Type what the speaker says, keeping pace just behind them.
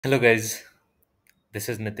Hello guys, this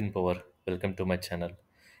is Nitin Power. Welcome to my channel.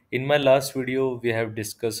 In my last video, we have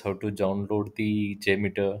discussed how to download the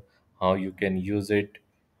JMeter, how you can use it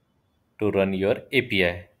to run your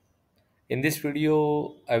API. In this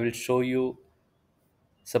video, I will show you,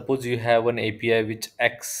 suppose you have an API which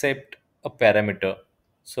accept a parameter.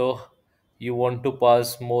 So you want to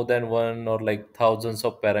pass more than one or like thousands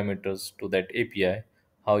of parameters to that API,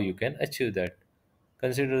 how you can achieve that.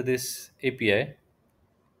 Consider this API.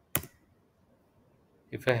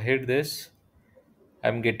 If I hit this,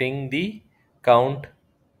 I'm getting the count,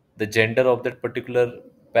 the gender of that particular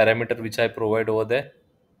parameter which I provide over there.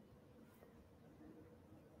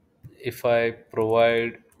 If I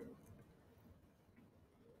provide,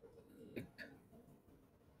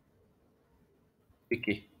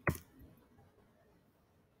 okay,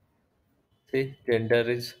 see, gender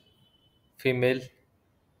is female,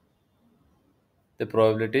 the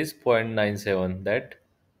probability is 0.97 that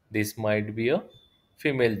this might be a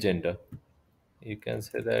female gender. You can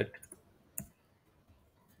say that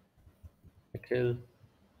Nikhil,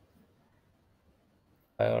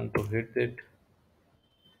 I want to hit it.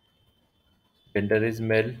 Gender is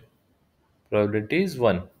male, probability is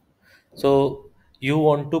 1. So you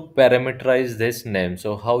want to parameterize this name.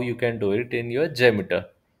 So how you can do it in your JMeter?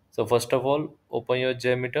 So first of all, open your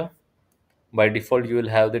JMeter. By default, you will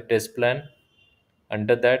have the test plan.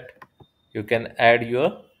 Under that, you can add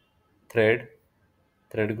your thread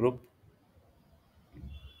group.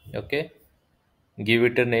 Okay, give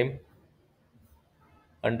it a name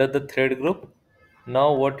under the thread group.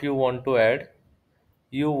 Now, what you want to add?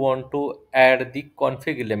 You want to add the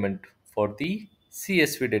config element for the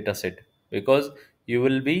CSV dataset because you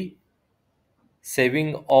will be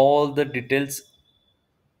saving all the details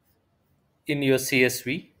in your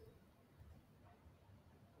CSV,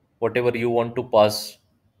 whatever you want to pass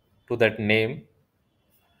to that name,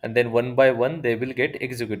 and then one by one they will get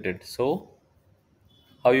executed. So,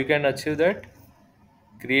 how you can achieve that?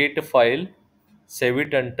 Create a file, save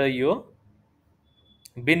it under your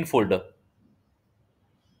bin folder,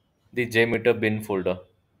 the JMeter bin folder.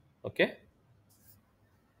 Okay,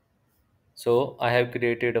 so I have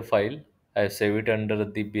created a file, I have saved it under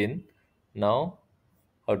the bin. Now,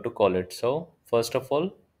 how to call it? So, first of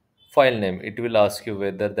all, file name, it will ask you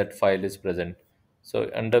whether that file is present. So,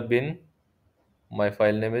 under bin, my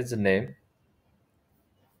file name is name.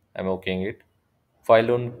 I'm opening it.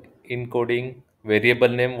 File on encoding, variable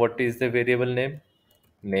name. What is the variable name?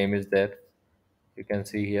 Name is there. You can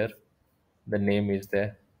see here. The name is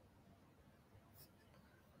there.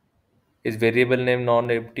 Is variable name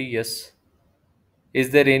non-empty? Yes. Is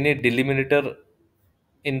there any delimiter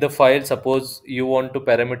in the file? Suppose you want to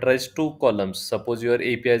parameterize two columns. Suppose your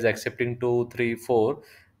API is accepting 2, 3, 4.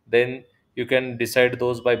 Then you can decide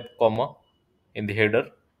those by comma in the header,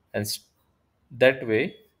 and that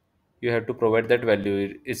way you have to provide that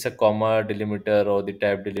value. It's a comma delimiter or the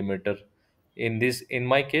tab delimiter. In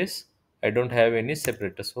my case, I don't have any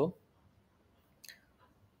separator. So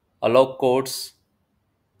allow quotes.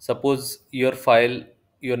 Suppose your file,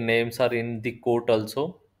 your names are in the quote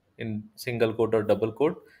also, in single quote or double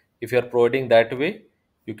quote. If you are providing that way,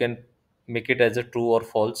 you can make it as a true or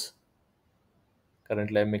false.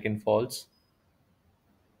 Currently, I'm making false.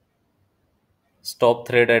 Stop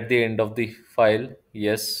thread at the end of the file,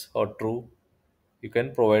 yes or true. You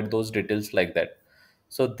can provide those details like that.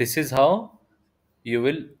 So this is how you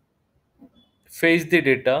will fetch the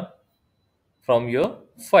data from your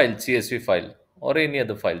file, CSV file or any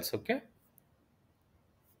other files. Okay.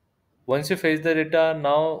 Once you fetch the data,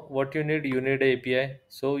 now what you need a API.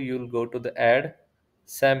 So you'll go to the add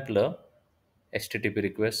sampler HTTP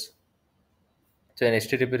request. So in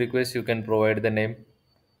HTTP request, you can provide the name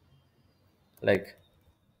like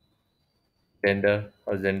gender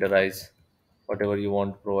or genderize, whatever you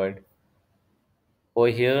want to provide. Over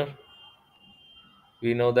here,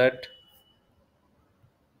 we know that.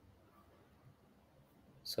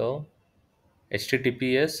 So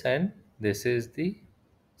HTTPS, and this is the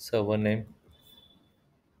server name.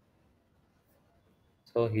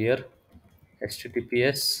 So here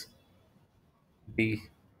HTTPS, the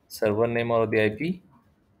server name or the IP,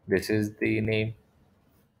 this is the name.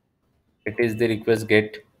 It is the request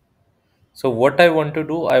get. So what I want to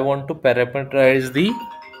do, I want to parameterize the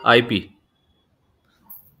IP.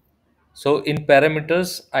 So in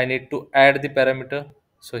parameters, I need to add the parameter.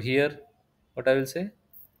 So here, what I will say,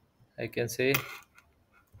 I can say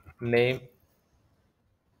name,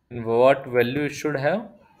 and what value it should have.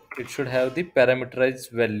 It should have the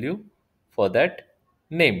parameterized value for that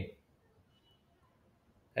name.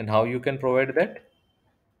 And how you can provide that?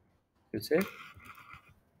 You say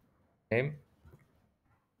name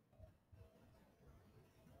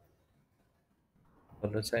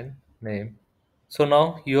dollar sign name. So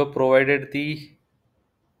now you have provided the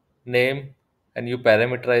name and you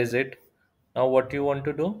parameterize it. Now what you want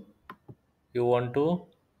to do? You want to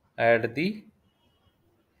add the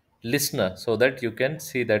listener so that you can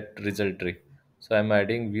see that result tree. So I'm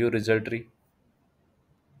adding view result tree.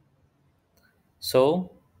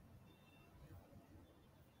 So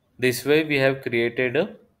this way we have created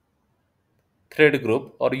a thread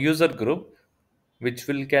group or user group which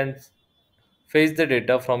will can fetch the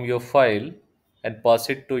data from your file and pass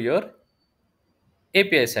it to your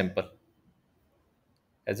API sample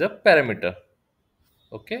as a parameter.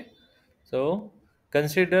 Okay. So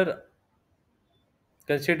consider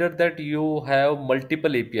consider that you have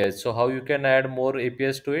multiple APIs. So how you can add more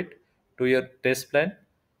APIs to it, to your test plan?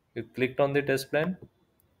 You clicked on the test plan,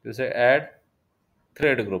 you say add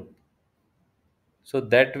thread group. So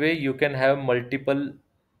that way you can have multiple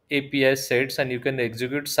API sets and you can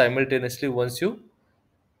execute simultaneously once you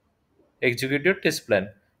execute your test plan.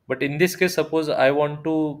 But in this case, suppose I want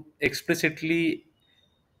to explicitly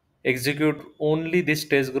execute only this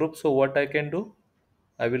test group. So what I can do?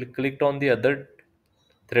 I will click on the other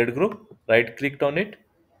thread group, right clicked on it.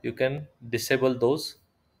 You can disable those,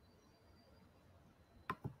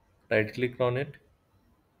 right clicked on it,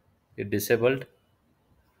 it disabled.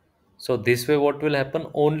 So this way what will happen?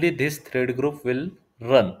 Only this thread group will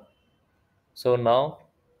run. So now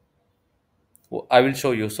I will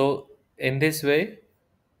show you. So in this way,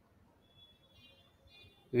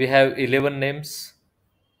 we have 11 names,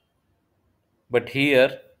 but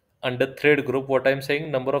here under thread group, what I'm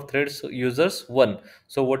saying, number of threads users 1.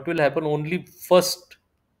 So what will happen? Only the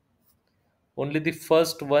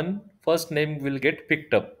first name will get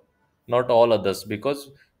picked up, not all others,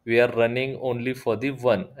 because we are running only for the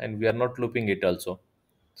one and we are not looping it also.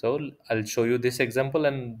 So I'll show you this example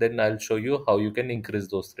and then I'll show you how you can increase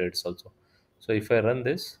those threads also. So if I run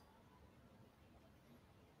this,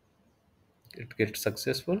 it gets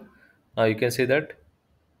successful. Now you can see that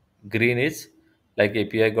green is like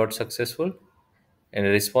API got successful. And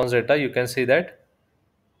response data, you can see that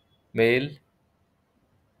male,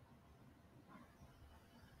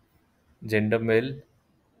 gender male,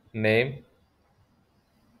 name.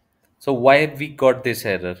 So why we got this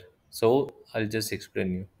error? So I'll just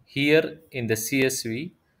explain you. Here in the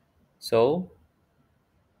CSV, so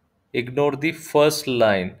ignore the first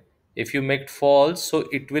line. If you make false, so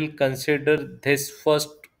it will consider this first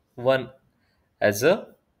one as a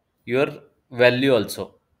your value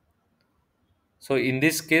also. So in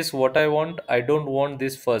this case, what I want, I don't want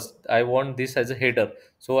this first. I want this as a header.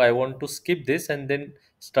 So I want to skip this and then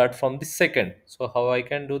start from the second. So how I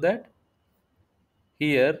can do that?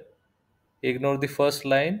 Here, ignore the first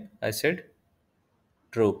line. I said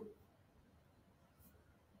true.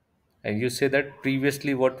 And you say that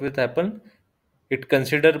previously what will happen? It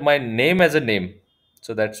considered my name as a name.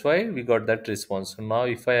 So that's why we got that response. So now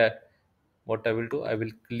if I, what I will do, I will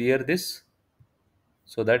clear this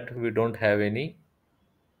so that we don't have any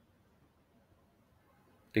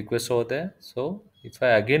request over there. So if I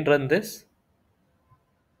again run this,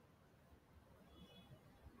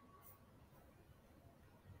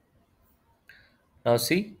 now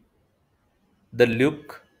see the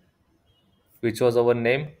Luke, which was our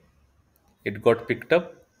name, it got picked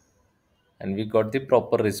up and we got the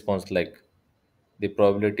proper response like the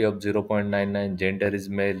probability of 0.99, gender is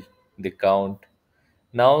male, the count.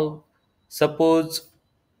 Now suppose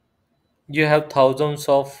you have thousands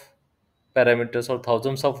of parameters or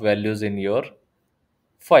thousands of values in your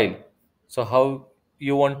file. So how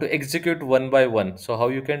you want to execute one by one? So how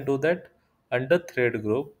you can do that? Under thread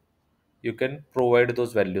group, you can provide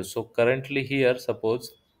those values. So currently here,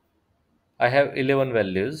 suppose I have 11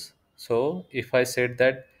 values. So if I said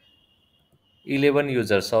that 11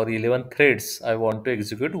 users or 11 threads I want to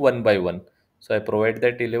execute one by one, so I provide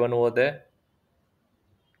that 11 over there.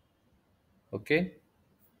 Okay,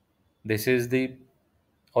 this is the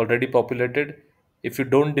already populated. If you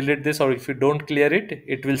don't delete this or if you don't clear it,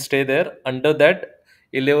 it will stay there. Under that,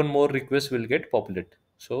 11 more requests will get populated.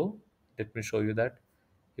 So let me show you that.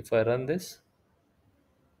 If I run this,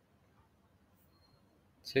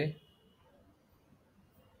 see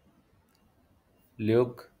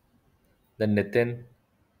Luke, then Nitin,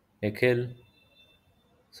 Nikhil,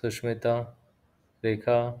 Sushmita,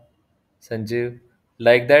 Rekha, Sanjeev,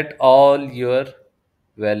 like that all your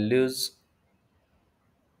values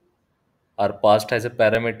are passed as a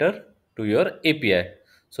parameter to your API.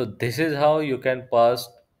 So this is how you can pass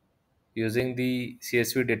using the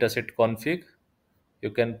CSV dataset config. You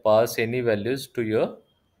can pass any values to your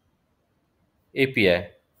API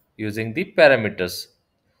using the parameters.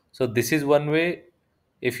 So this is one way.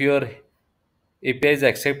 If your API is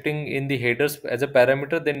accepting in the headers as a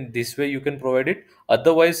parameter, then this way you can provide it.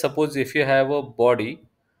 Otherwise, suppose if you have a body,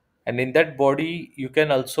 and in that body you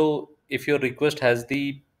can also, if your request has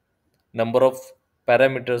the number of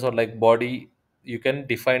parameters or like body, you can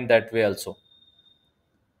define that way also.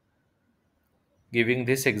 Giving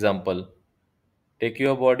this example, take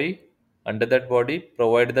your body, under that body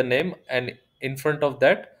provide the name, and in front of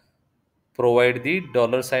that provide the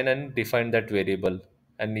dollar sign and define that variable.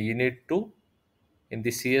 And you need to, in the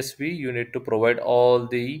CSV you need to provide all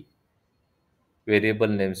the variable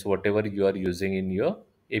names whatever you are using in your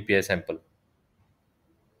API sample.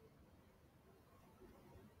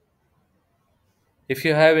 If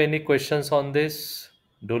you have any questions on this,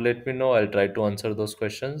 do let me know. I'll try to answer those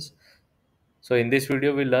questions. So in this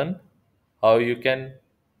video we learn how you can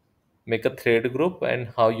make a thread group and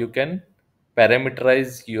how you can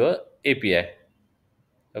parameterize your API.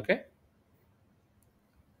 Okay,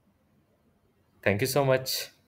 thank you so much.